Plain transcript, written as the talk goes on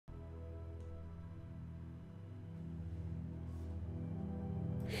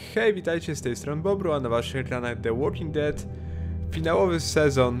Hej, witajcie, z tej strony Bobru, a na waszych ekranach The Walking Dead. Finałowy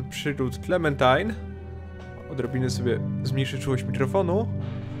sezon przygód Clementine. Odrobinę sobie zmniejszę czułość mikrofonu.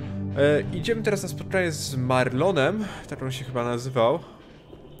 Idziemy teraz na spotkanie z Marlonem, tak on się chyba nazywał.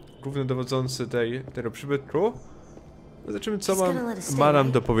 Główny dowodzący tego przybytku. Zobaczymy, co ma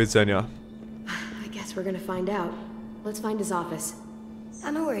nam do powiedzenia. I guess we're gonna find out. Let's find his office.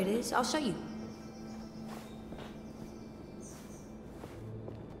 I know where it is. I'll show you.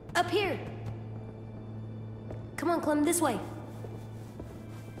 Up here. Come on, Clem, this way.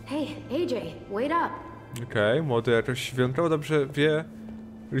 Hey, AJ, wait up. Okej, młody jakoś świątkowo dobrze wie,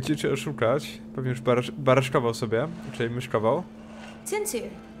 gdzie cię oszukać. Pewnie już baraszkował sobie, czyli myszkował. Tin's here.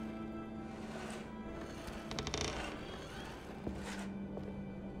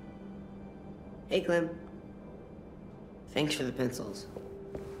 Hey, Clem. Thanks for the pencils.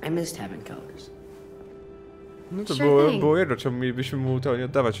 I missed having colors. No to Sure było jego, czemu mielibyśmy mu to nie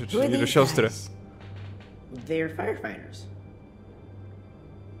oddawać, czyli do siostry. They're firefighters.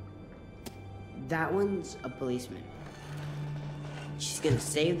 That one's a policeman. She's gonna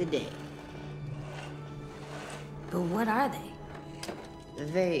save the day. But what are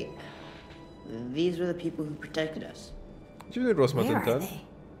they? These were the people who protected us. Dziwny głos ma Where are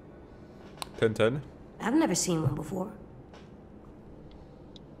they? ten. I've never seen one before.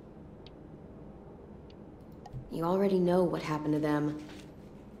 You already know what happened to them.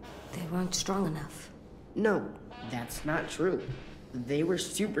 They weren't strong enough. No, that's not true. They were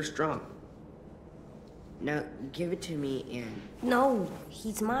super strong. Now, give it to me and... No,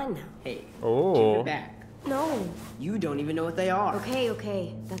 he's mine now. Hey, Oh. give it back. No, You don't even know what they are.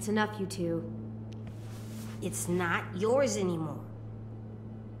 Okay, that's enough, you two. it's not yours anymore.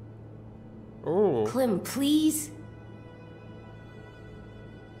 O, Clem, please.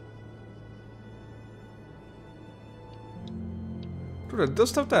 kurde,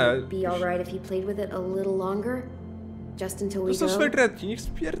 dostał te. Be alright if he played with it a little longer? Just until we Dostał go? swoje kredki, niech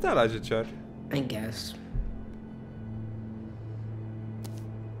spierdala dzieciak. I guess.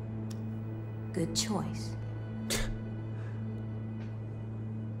 Good choice.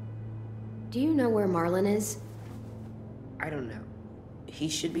 Do you know where Marlon is? I don't know. He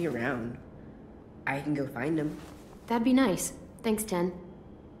should be around. I can go find him. That'd be nice. Thanks, Ten.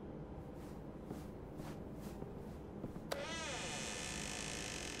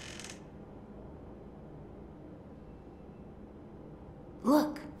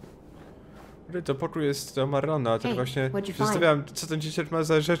 Look, To pokój jest do Marlona, tylko Hey, właśnie what'd you się find? zastanawiałem, co ten dzieciak ma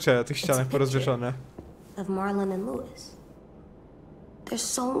za rzeczy na tych ścianach porozwieszone. of Marlon and Lewis. They're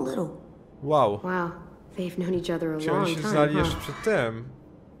so little. Wow. Wow, they've known each other a Czy oni long się time, znali huh? jeszcze przed tym?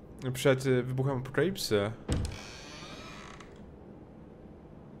 Przed wybuchem apokalipsy.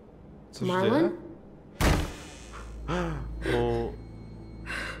 Co się Marlon? dzieje? O,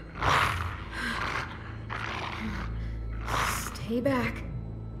 Stay back.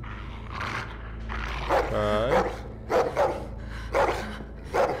 okej.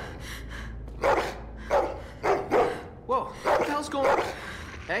 Whoa, what the hell's going on?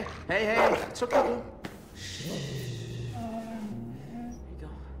 Hey, it's okay, dude. There you go.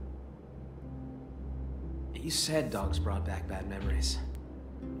 You said dogs brought back bad memories.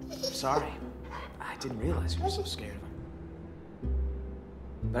 I'm sorry. I didn't realize you were so scared of them.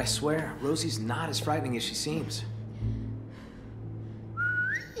 But I swear, Rosie's not as frightening as she seems.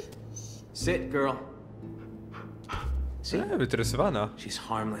 Sit, girl. See? Wytresowana. She's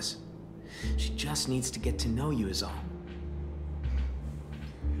harmless. She just needs to get to know you is all.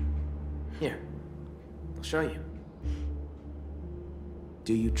 Here, I'll show you.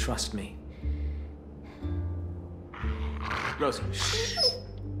 Do you trust me? Rosie, shh.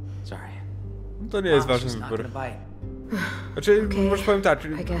 Sorry. To nie jest Wow, ważny she's not wybór. gonna bite. Znaczy, Okej, może powiem tak,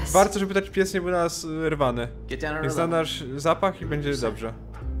 I guess. warto, żeby taki pies nie był na nas rwany. Get down on her Niech zna level. nasz zapach i będzie dobrze.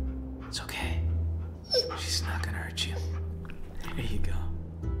 It's okay. She's not gonna hurt you. There you go.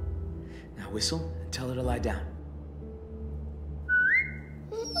 Now whistle and tell her to lie down.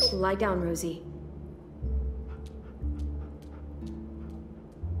 Lie down, Rosie.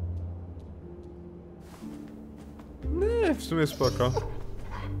 Nie, w sumie spoko.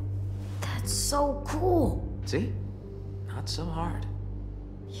 That's so cool. See? Not so hard.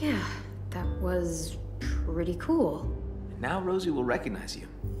 Yeah, that was pretty cool. And now Rosie will recognize you.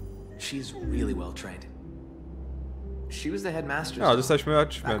 She's really well trained. She was the headmaster's A, dog dostaliśmy back when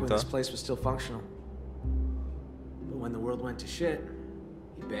achievementa. this place was still functional. But when the world went to shit,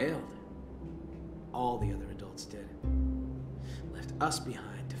 he bailed. All the other adults did. Left us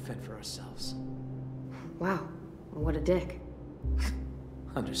behind to fend for ourselves. Wow, what a dick.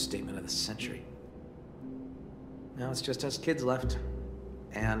 Understatement of the century. Now it's just us kids left.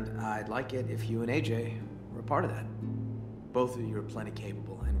 And I'd like it if you and AJ were a part of that. Both of you are plenty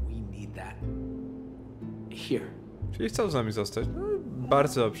capable, and we need that. Here. Czyli chcą z nami zostać. No,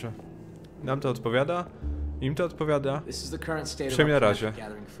 bardzo dobrze. Nam to odpowiada, im to odpowiada. This is the current state of Przynajmniej na our plan razie. for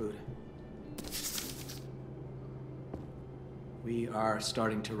gathering food. We are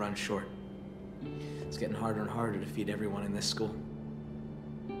starting to run short. It's getting harder and harder to feed everyone in this school.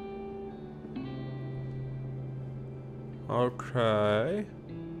 Okej.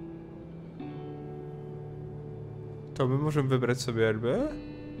 To my możemy wybrać sobie jakby.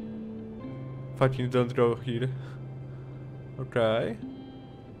 Fucking don't go here. Okej.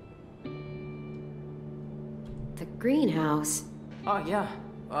 The greenhouse. Oh, yeah.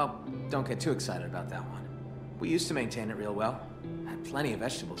 Well, don't get too excited about that one. We used to maintain it real well. Had plenty of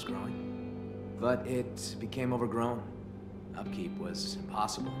vegetables growing. But it became overgrown. Upkeep was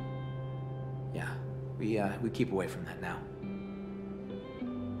impossible. Yeah, we keep away from that now.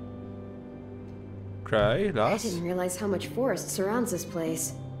 Okej, I las. didn't realize how much forest surrounds this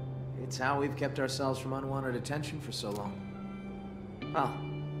place. It's how we've kept ourselves from unwanted attention for so long. Well,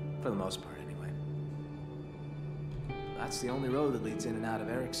 for the most part, anyway. That's the only road that leads in and out of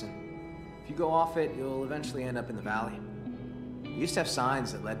Erickson. If you go off it, you'll eventually end up in the valley. We used to have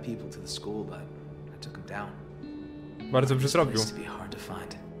signs that led people to the school, but I took them down. Bardzo dobrze This zrobił. used to be hard to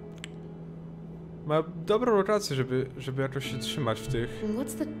find. Ma dobrą rotację, żeby jakoś się trzymać w tych... And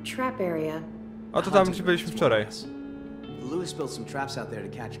what's the trap area? A to tam, gdzie byliśmy wczoraj. Lewis built some traps out there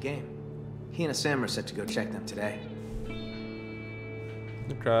to catch game. He and Sam are set to go check them today.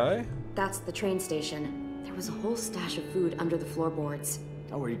 Okej. That's the train station. There was a whole stash of food under the floorboards.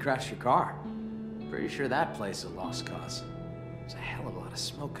 Oh, where you crashed your car. Pretty sure that place is a lost cause. There's a hell of a lot of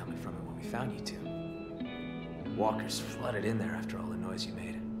smoke coming from it when we found you two. Walkers flooded in there after all the noise you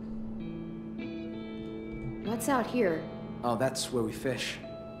made. What's out here? Oh, that's where we fish.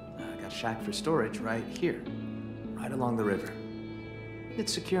 Got a shack for storage right here. Right along the river.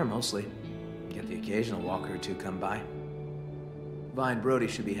 It's secure mostly. Get the occasional walker or two come by. Vi and Brody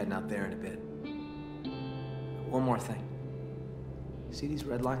should be heading out there in a bit. One more thing. See these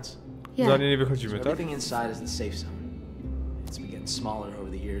red lines? Za Yeah. nie nie wychodzimy, tak? Everything inside is the safe zone. It's been getting smaller over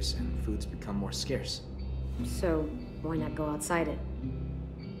the years and food's become more scarce. So, why not go outside it?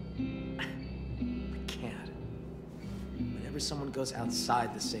 We can't. Whenever someone goes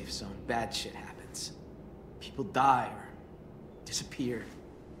outside the safe zone, bad shit happens. People die or disappear.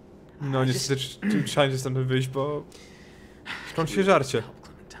 No niestety trzeba będzie stamtąd wyjść, bo... Skończy się żarcie. Help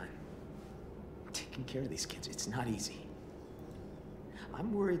Clementine. Taking care of these kids, it's not easy.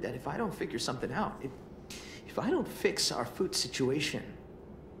 I'm worried that if I don't figure something out, if I don't fix our food situation,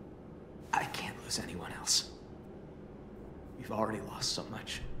 I can't lose anyone else. We've already lost so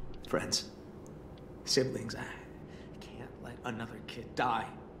much. Friends, siblings, I can't let another kid die.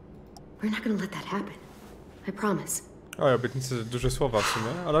 We're not gonna let that happen. I promise. Oj, obietnice duże słowa w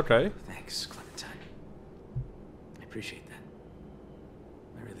sumie, ale okej. Thanks, Clementine. I appreciate that.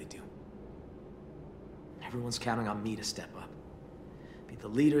 I really do. Everyone's counting on me to step up. Be the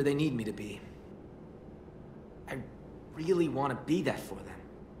leader they need me to be. I really want to be that for them.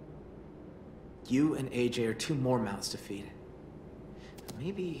 You and AJ are two more mouths to feed.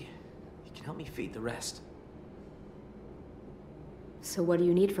 Maybe you can help me feed the rest. So what do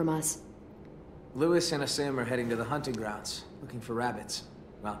you need from us? Lewis and Asim are heading to the hunting grounds, looking for rabbits.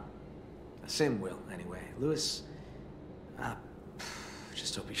 Well, Asim will, anyway. Lewis,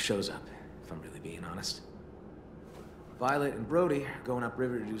 just hope he shows up, if I'm really being honest. Violet and Brody are going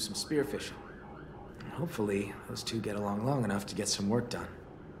upriver to do some spearfishing. And hopefully, those two get along long enough to get some work done.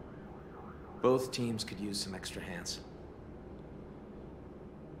 Both teams could use some extra hands.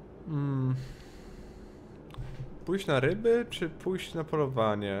 Pójść na ryby, czy pójść na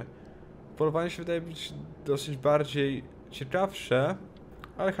polowanie? Polowanie się wydaje być dosyć bardziej ciekawsze,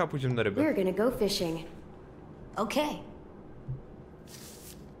 ale chyba pójdziemy na ryby. We're gonna go fishing. Okay.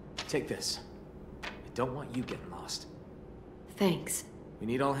 Take this. I don't want you getting lost. Thanks. We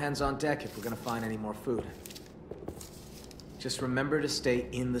need all hands on deck if we're gonna find any more food. Just remember to stay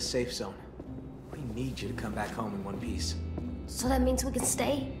in the safe zone. We need you to come back home in one piece. So that means we can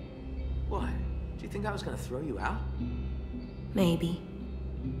stay? What? Do you think I was gonna throw you out? Maybe.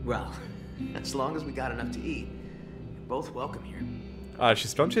 Well, as long as we got enough to eat, you're both welcome here. A jeśli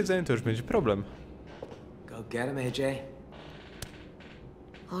skończy jedzenie, to już będzie problem. Go get him, AJ.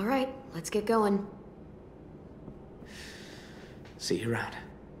 All right, let's get going. See you around.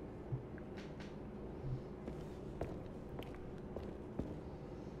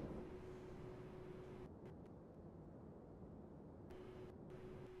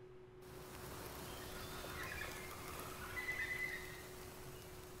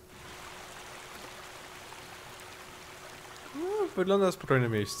 wygląda na spokojne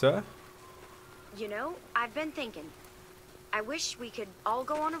miejsce. You know, I've been thinking. I wish we could all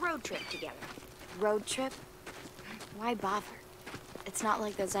go on a road trip together. Road trip? Why bother? It's not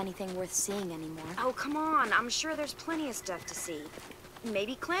like there's anything worth seeing anymore. Oh, come on. I'm sure there's plenty of stuff to see.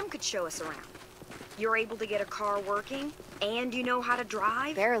 Maybe Clem could show us around. You're able to get a car working, and you know how to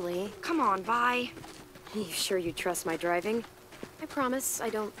drive? Barely. Come on, Vi. You sure you trust my driving? I promise I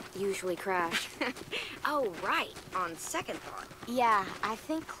don't usually crash. Oh, right. On second thought. Yeah, I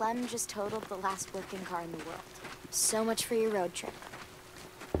think Clem just totaled the last working car in the world. So much for your road trip.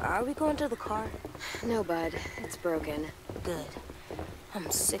 Are we going to the car? No, bud. It's broken. Good. I'm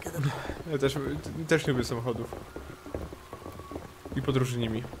sick of the car. Ja też nie lubię samochodów. I podróży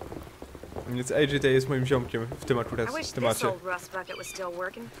nimi. Więc AJ tutaj jest moim ziomkiem w tym akurat I wish this temacie. old rust bucket was still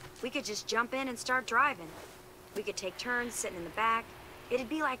working. We could just jump in and start driving. We could take turns sitting in the back. It'd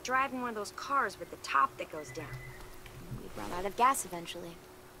be like driving one of those cars with the top that goes down. We'd run out of gas eventually.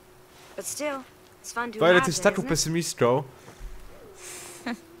 But still, it's fun to To ile ty imagine, jest taką isn't it? pesymistką.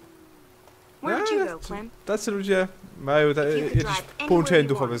 Where would you go, Clem? Tacy ludzie mają jakieś połączenie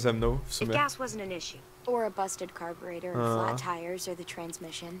duchowe ze mną w If sumie. gas wasn't an issue. Or a busted carburetor, or flat tires, or the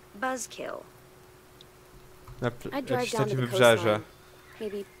transmission. Buzzkill. I'd drive Jakieś down takie to the wybrzeże. coastline.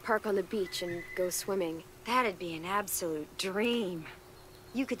 Maybe park on the beach and go swimming. That'd be an absolute dream.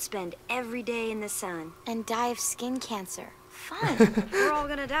 You could spend every day in the sun. And die of skin cancer. Fun. We're all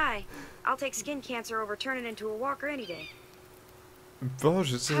gonna die. I'll take skin cancer over turning into a walker any day.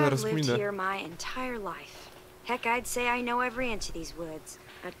 Boże, co za I've lived rozkminę. here my entire life. Heck, I'd say I know every inch of these woods.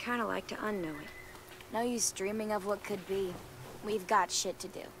 I'd kind of like to unknow it. No use dreaming of what could be. We've got shit to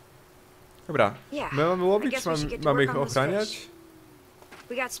do. Dobra, Yeah, my mamy I łowić, guess czy we should get to mamy work ich on those ochraniać? fish.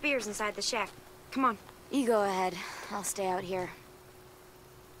 We got spears inside the shack. Come on. You go ahead. I'll stay out here.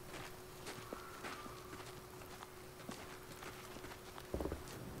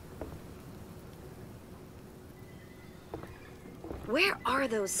 Where are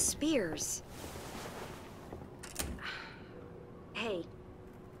those spears? Hey,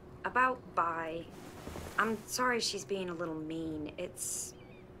 about Vi. I'm sorry she's being a little mean. It's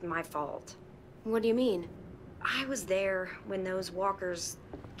my fault. What do you mean? I was there when those walkers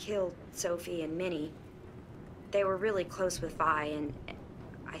killed Sophie and Minnie. They were really close with Vi, and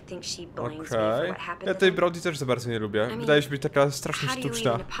I think she blames me for Okej. what happened Ja to tej them. Brody też za bardzo nie lubię. mean, Wydaje się być taka strasznie How do you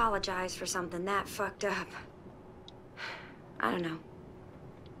sztuczna. even apologize for something that fucked up? I don't know.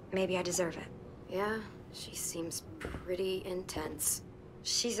 Maybe I deserve it. Yeah, she seems pretty intense.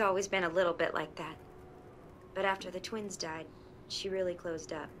 She's always been a little bit like that. But after the twins died, she really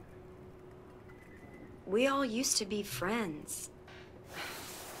closed up. We all used to be friends.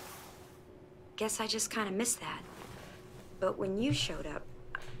 Guess I just kind of missed that. But when you showed up,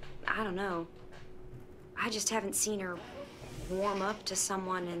 I don't know. I just haven't seen her warm up to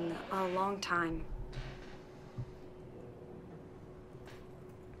someone in a long time.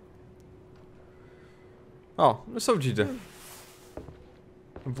 O, no są dzidy.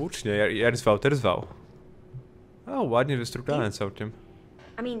 Włócznie, jak zwał, ter zwał. O, ładnie wystrukane całkiem.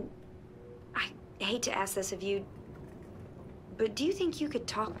 I mean, I hate to ask this of you, but do you think you could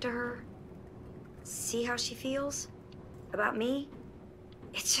talk to her? See how she feels? About me?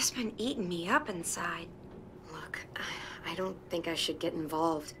 It's just been eating me up inside. Look, I don't think I should get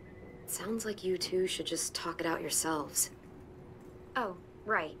involved. It sounds like you two should just talk it out yourselves. Oh,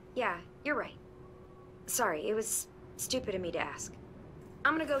 right. Yeah, you're right. Sorry, it was stupid of me to ask.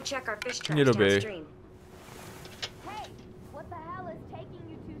 I'm gonna go check our fish traps Nie lubię jej. downstream. Hey, what the hell is taking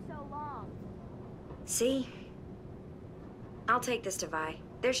you two so long? See? I'll take this to Vi.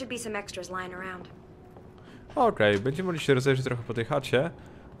 There should be some extras lying around. Okej, będziemy mogli się rozejrzeć trochę po tej chacie.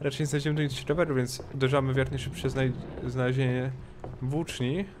 Raczej nie znajdziemy tu nic ciekawego, więc uderzamy w jak najszybsze znalezienie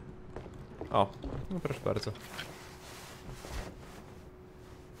włóczni. O, no proszę bardzo.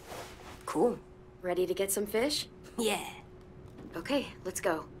 Cool. Ready to get some fish? Yeah. Okay, let's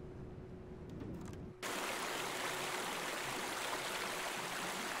go.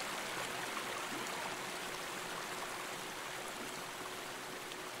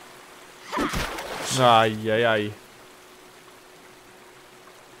 Ajajaj.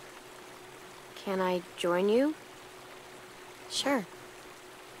 Can I join you? Sure.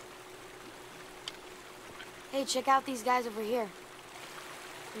 Hey, check out these guys over here.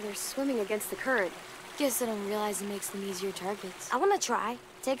 They're swimming against the current. Guess I don't realize it makes them easier targets. I wanna try.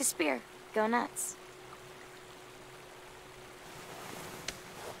 Take a spear. Go nuts.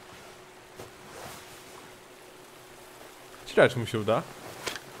 Ciekawe, czy mu się uda.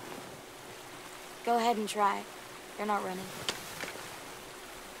 Go ahead and try. They're not running.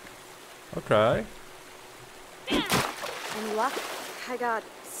 Okej. Any luck? I got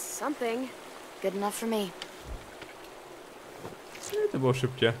something. Good enough for me. To było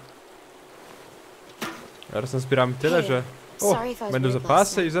szybkie. Teraz nazbieramy tyle, że... O, Sorry if I was będą weird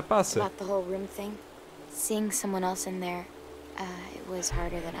zapasy last i zapasy. About the whole room thing. Seeing someone else in there, it was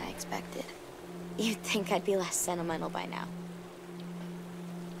harder than I expected. You'd think I'd be less sentimental by now.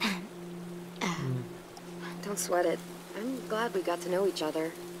 Don't sweat it. I'm glad we got to know each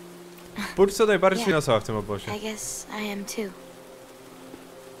other. Póki co najbardziej finansowa w tym obozie. I guess I am too.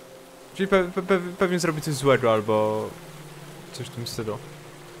 Czyli pewnie zrobi coś złego albo coś w tym stylu.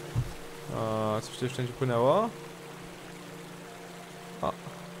 A coś tu jeszcze nie płynęło? O.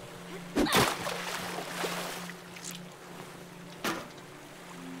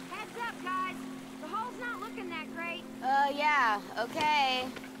 Heads up, guys. The hole's not looking that great. Yeah, okay.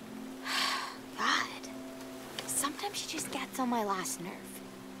 God. Sometimes she just gets on my last nerve,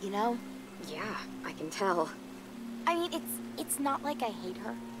 you know? Yeah, I can tell. I mean, it's not like I hate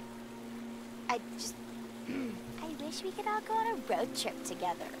her. I just... I wish we could all go on a road trip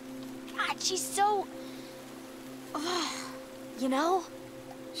together. God, she's so... you know?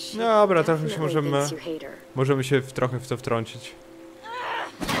 She Dobra, trochę się definitely thinks you hate her. możemy się trochę w to wtrącić.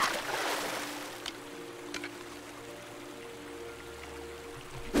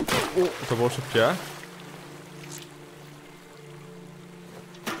 To było szybkie.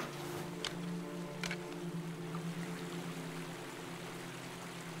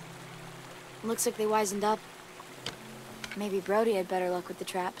 Looks like they wisened up. Maybe Brody had better luck with the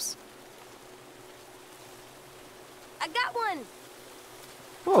traps. I got one!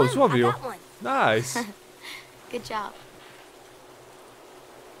 O, złowił. I got one. Nice. Good job.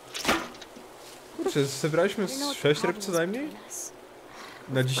 Kurczę, zebraliśmy I don't know what 6 the ryb problem co is najmniej? between us.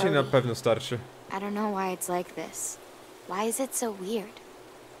 Na dzisiaj na pewno starczy. I don't know why it's like this. Why is it so weird?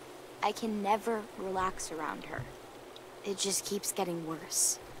 I can never relax around her. It just keeps getting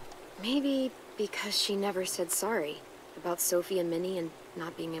worse. Maybe because she never said sorry about Sophie and Minnie and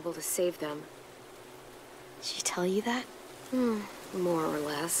not being able to save them. Did she tell you that? More or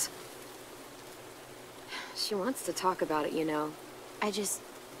less. She wants to talk about it, you know. I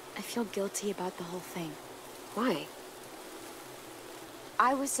feel guilty about the whole thing. Why?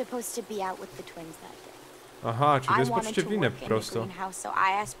 I was supposed to be out with the twins that day. Aha, czyli to I jest wanted poczucie to winy work po in the prostu. greenhouse, so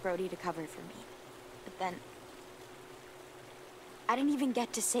I asked Brody to cover for me. But then I didn't even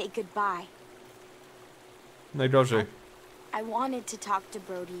get to say goodbye. Najgorzej. I wanted to talk to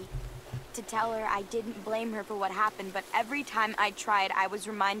Brody, to tell her I didn't blame her for what happened, but every time I tried, I was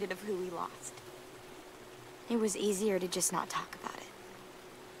reminded of who we lost. It was easier to just not talk about it.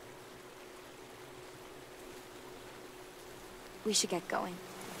 We should get going.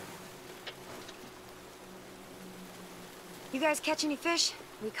 You guys catch any fish?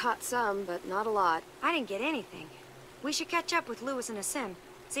 We caught some, but not a lot. I didn't get anything. We should catch up with Lewis and Asim,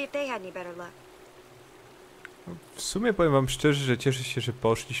 see if they had any better luck. W sumie powiem wam szczerze, że cieszę się, że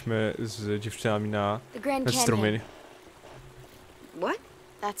poszliśmy z dziewczynami na The Grand strumień. What?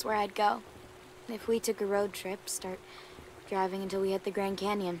 That's where I'd go. If we took a road trip, start driving until we hit the Grand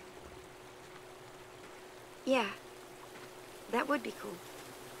Canyon. Yeah, that would be cool.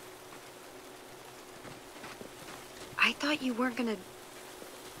 I thought you weren't gonna...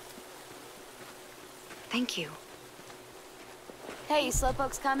 Thank you. Hey, you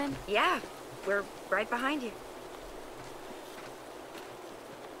slowpokes coming? Yeah, we're right behind you.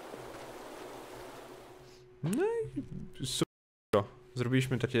 No i super.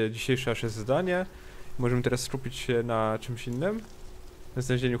 Zrobiliśmy takie dzisiejsze nasze zadanie. Możemy teraz skupić się na czymś innym. Na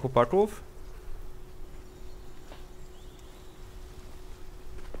znalezieniu chłopaków.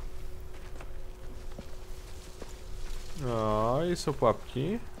 O, i są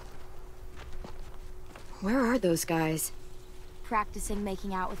pułapki. Where are those guys? Practicing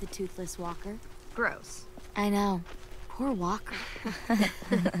making out with a toothless walker. Gross. I know. Poor Walker.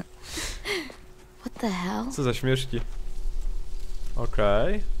 What the hell? Co za śmieszki.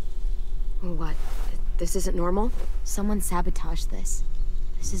 Okej. What? This isn't normal? Someone sabotaged this.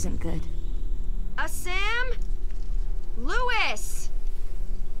 This isn't good. Asim? Lewis!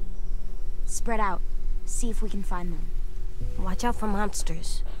 Spread out. See if we can find them. Watch out for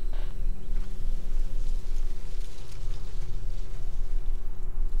monsters.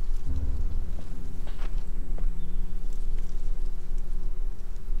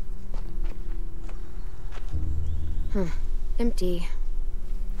 Empty.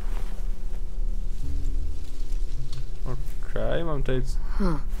 Okej, mam tutaj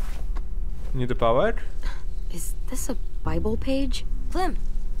niedopałek. Is this a Bible page? Clem,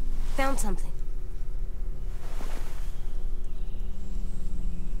 found something.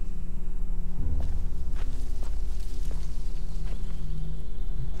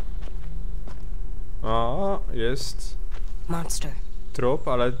 O, jest Monster. trup,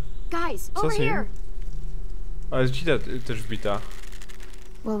 ale Guys, co over z nim? here! Ale jest dzida też wbita.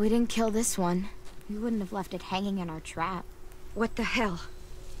 Well, we didn't kill this one. We wouldn't have left it hanging in our trap. What the hell?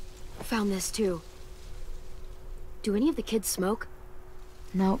 Found this too. Do any of the kids smoke?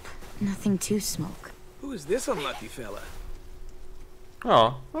 Nope, nothing to smoke. Who is this unlucky fella?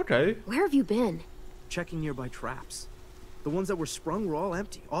 O, okej. Where have you been? Checking nearby traps. The ones that were sprung were all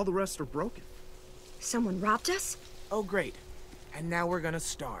empty. All the rest are broken. Someone robbed us? Oh, great. And now we're gonna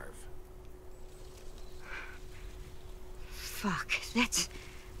starve. Fuck, that's...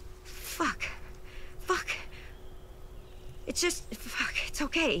 Fuck. Fuck. It's just... Fuck, it's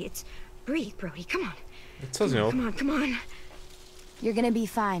okay. It's... Breathe, Brody, come on. Co z nią? Come on, come on. You're gonna be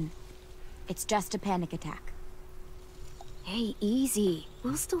fine. It's just a panic attack. Hey, easy.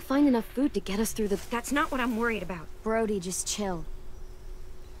 We'll still find enough food to get us through the... That's not what I'm worried about. Brody, just chill.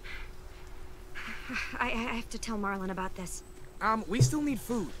 I have to tell Marlon about this. We still need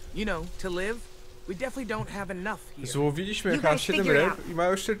food, you know, to live. We definitely don't have enough here. Złowiliśmy You chyba guys 7 figure it ryb i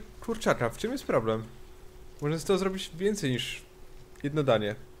mają jeszcze kurczaka. W czym jest problem? Można z tego zrobić więcej niż jedno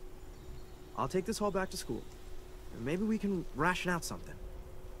danie. I'll take this all back to school. Maybe we can ration out something.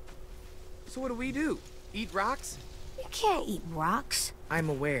 So what do we do? Eat rocks? You can't eat rocks. I'm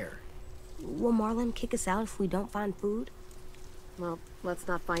aware. Will Marlon kick us out if we don't find food? Well, let's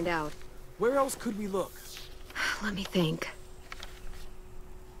not find out. Where else could we look? Let me think.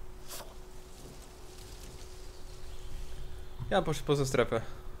 Ja poszedł poza strefę.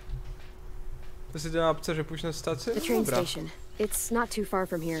 To jest jedyna opcja, że pójść na stację? The No train dobra. station. It's not too far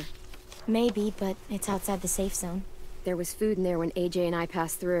from here. Maybe, but it's outside the safe zone. There was food in there when AJ and I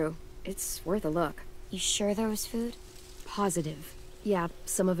passed through. It's worth a look. You sure there was food? Positive. Yeah,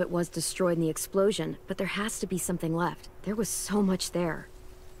 some of it was destroyed in the explosion, but there has to be something left. There was so much there.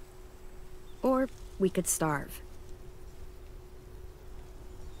 Or we could starve.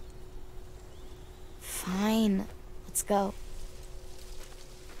 Fine. Let's go.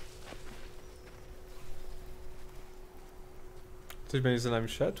 Ktoś będzie za nami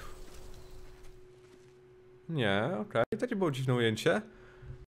szedł? Nie, okej. To nie było dziwne ujęcie.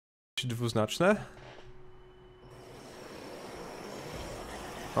 Dwuznaczne.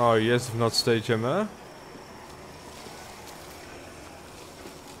 O, jest w noc, to idziemy.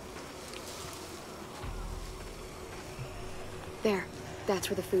 There. That's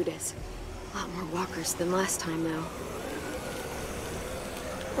where the food is. A lot more walkers than last time, though.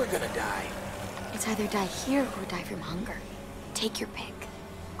 We're gonna die. It's either die here or die from hunger. Take your pick.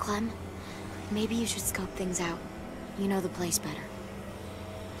 Clem, maybe you should scope things out. You know the place better.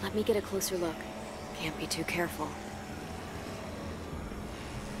 Let me get a closer look. Can't be too careful.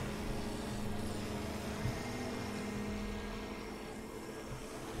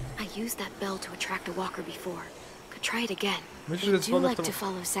 I used that bell to attract a walker before. Could try it again. Myślę, They że do dzwonek like to... to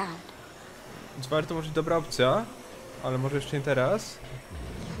follow sound. Dzwonek to może być dobra opcja, ale może jeszcze nie teraz.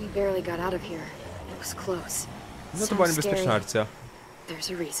 We barely got out of here. It was close. No to była So niebezpieczna scary. akcja.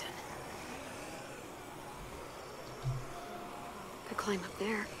 There's a reason. Could climb up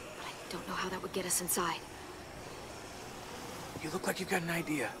there, but I don't know how that would get us inside. You look like you've got an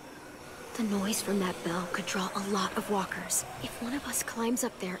idea. The noise from that bell could draw a lot of walkers. If one of us climbs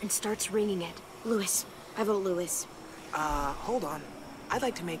up there and starts ringing it. Lewis. I vote Lewis. Hold on. I'd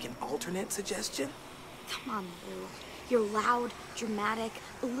like to make an alternate suggestion. Come on, Lou. You're loud, dramatic,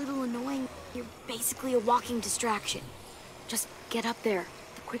 a little annoying. You're basically a walking distraction. Just get up there.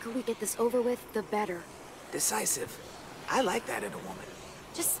 The quicker we get this over with, the better. Decisive. I like that in a woman.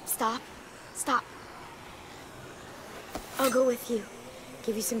 Just stop. Stop. I'll go with you.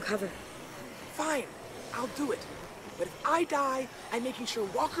 Give you some cover. Fine. I'll do it. But if I die, I'm making sure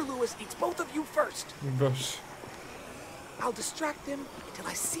Walker Lewis eats both of you first. Boże. I'll distract him until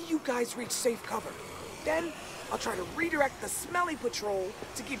I see you guys reach safe cover. Then, I'll try to redirect the smelly patrol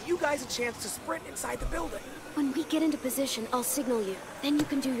to give you guys a chance to sprint inside the building. When we get into position, I'll signal you. Then you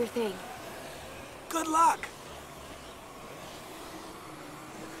can do your thing. Good luck!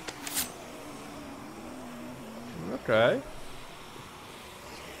 Okej.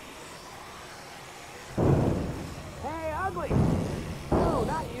 Hey, ugly! No,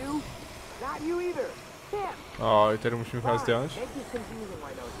 not you. Not you either. Him! O, i teraz musimy chyba zdjąć. Make this confusing,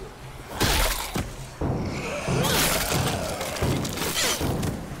 why don't you?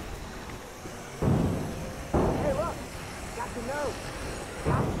 Hey, look! Got to know.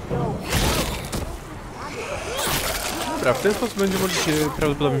 Dobra, w ten sposób będziemy mogli się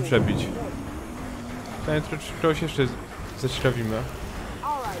prawdopodobnie przebić. Pytanie, czy kogoś jeszcze zaciekawimy.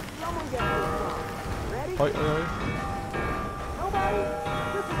 Alright, someone get this wrong. Ready? Oj, oj, oj. Nobody?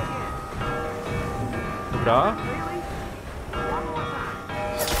 Listen again. Dobra.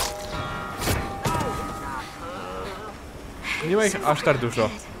 Nie ma ich aż tak dużo.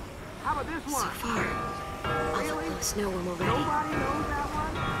 So far. I'll let Lois know when we're ready.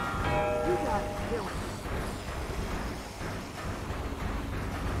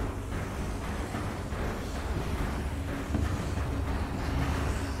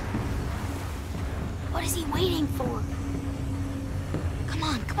 What is he waiting for? Come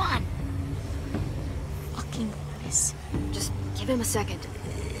on, come on. Fucking Lewis. Just give him a second.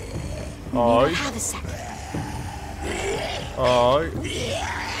 Oj. You have a second. Oj.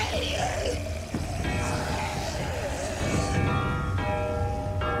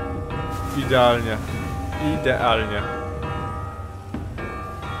 Idealnie. Idealnie.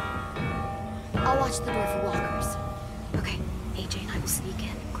 I'll watch the door for walkers. Okay, AJ and I will sneak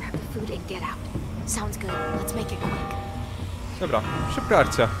in, grab the food, and get out. Sounds good. Let's make it quick. Dobra, szybka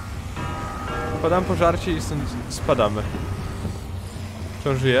akcja. Podam pożarcie i stąd spadamy. Czy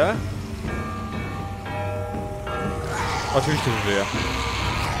on żyje? Oczywiście, że żyje.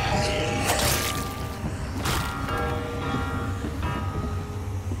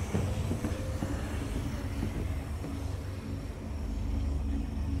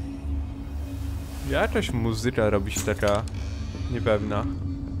 Jakaś muzyka robi się taka niepewna.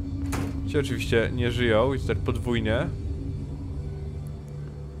 Ci oczywiście nie żyją i to tak podwójnie.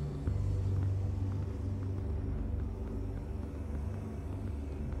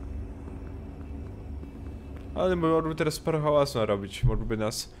 Ale mógłby teraz sporo hałasu narobić. Mógłby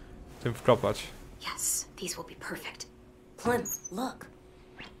nas tym wkopać. Yes, these will be perfect. Clem, look.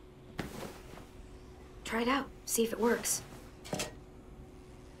 Try it out, see if it works.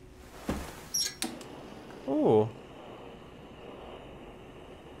 Ooh.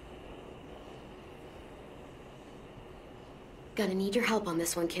 Gonna need your help on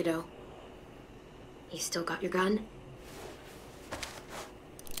this one, kiddo. You still got your gun?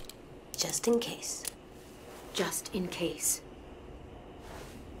 Just in case. Just in case.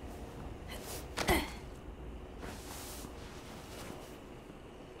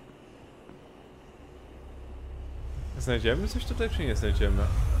 Znajdziemy coś tutaj, czy nie znajdziemy?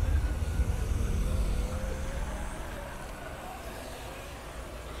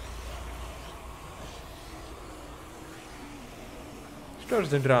 Szkoda, że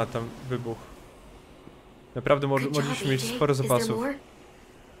ten granat tam wybuchł. Naprawdę mogliśmy mieć sporo zapasów.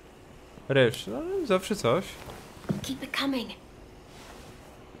 Ryż, no zawsze coś. Keep it coming.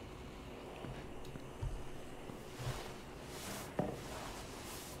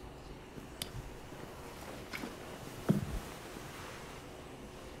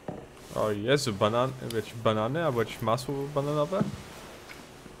 O Jezu, jakieś banany albo jakieś masło bananowe?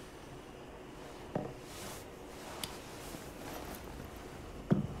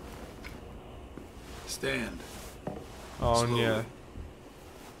 Stand. O nie.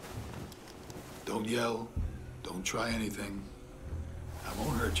 Don't yell. Don't try anything. I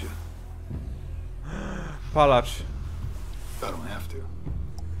won't hurt you. Palacz. I don't have to.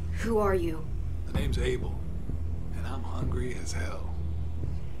 Who are you? The name's Abel, and I'm hungry as hell.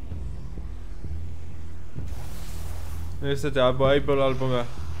 No niestety, albo Abel, albo me.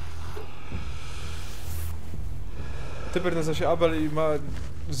 Typer nazywa się Abel i ma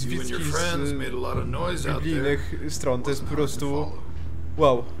zwitki z biblijnych stron. To jest po prostu...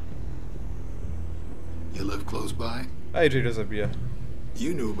 Wow. You live close by? AJ go zabije.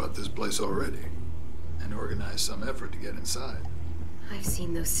 You knew about this place already, and organized some effort to get inside. I've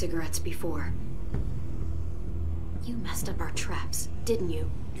seen those cigarettes before. You messed up our traps, didn't you?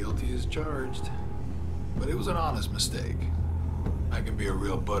 Guilty as charged. But it was an honest mistake. I can be a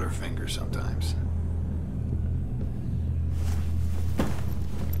real butterfinger sometimes.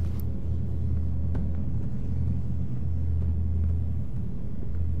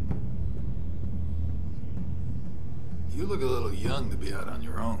 You look a little young to be out on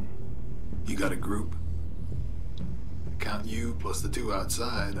your own. You got a group? Count you plus the two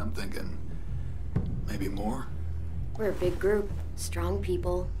outside, I'm thinking maybe more? We're a big group. Strong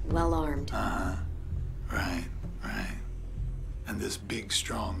people, well armed. Uh-huh. Right, right. And this big,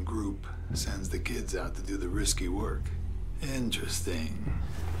 strong group sends the kids out to do the risky work. Interesting.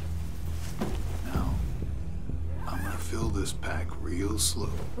 Now, I'm gonna fill this pack real slow.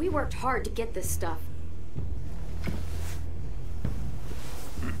 We worked hard to get this stuff.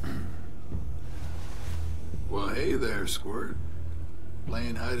 Well, hey there, Squirt.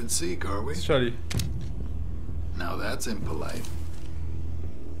 Playing hide and seek, are we? Strzeli. Now that's impolite.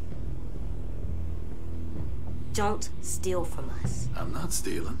 Don't steal from us. I'm not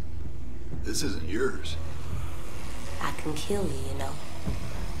stealing. This isn't yours. I can kill you, you know.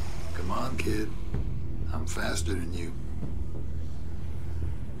 Come on, kid. I'm faster than you.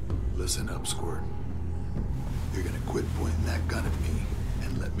 Listen up, Squirt. You're gonna quit pointing that gun at me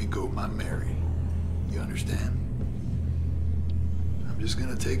and let me go my Mary. You understand? I'm just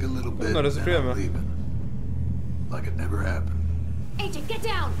gonna take a little bit and then I'm leaving. Like it never happened. Agent, get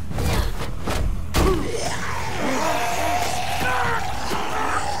down!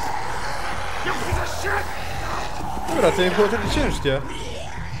 You piece of shit! Dobra, to nie było takie ciężkie.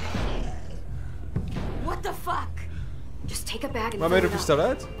 What the fuck? Just take a bag and Mamy fill it up.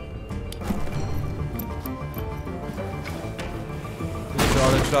 pistolet? Jezu,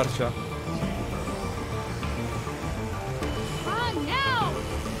 ale żarcia.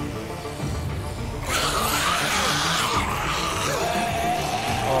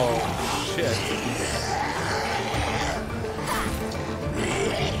 Oh, shit.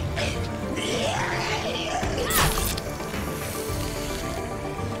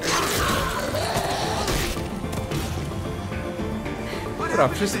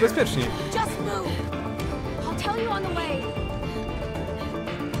 Dobra, wszyscy bezpieczni.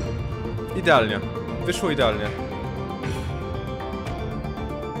 Idealnie. Wyszło idealnie.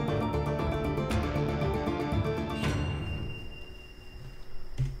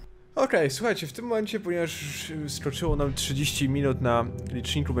 Okej, słuchajcie, w tym momencie, ponieważ skoczyło nam 30 minut na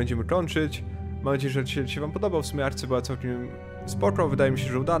liczniku, będziemy kończyć. Mam nadzieję, że odcinek się wam podobał. W sumie akcja była całkiem spoko, wydaje mi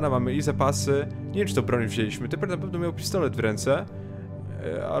się, że udana. Mamy i zapasy. Nie wiem, czy to broń wzięliśmy. Typer na pewno miał pistolet w ręce,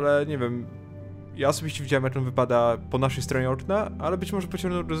 ale nie wiem. Ja osobiście widziałem, jak on wypada po naszej stronie okna, ale być może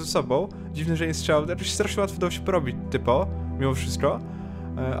pociągnął go ze sobą. Dziwne, że nie strzał. Znaczy strasznie łatwo dało się porobić, typo, mimo wszystko.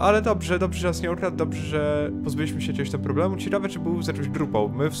 Ale dobrze, że nas nie ukradł, dobrze, że pozbyliśmy się jakiegoś tam problemu. Ciekawe, czy był z jakąś grupą.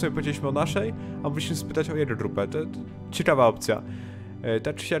 My w sumie powiedzieliśmy o naszej, a mogliśmy spytać o jego grupę. To ciekawa opcja.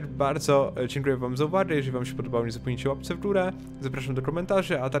 Tak czy siak bardzo dziękuję wam za uwagę. Jeżeli wam się podobało, nie zapomnijcie łapce w górę. Zapraszam do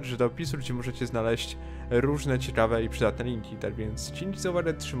komentarzy, a także do opisu, gdzie możecie znaleźć różne ciekawe i przydatne linki. Tak więc dzięki za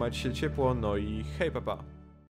uwagę, trzymajcie się ciepło, no i hej, papa.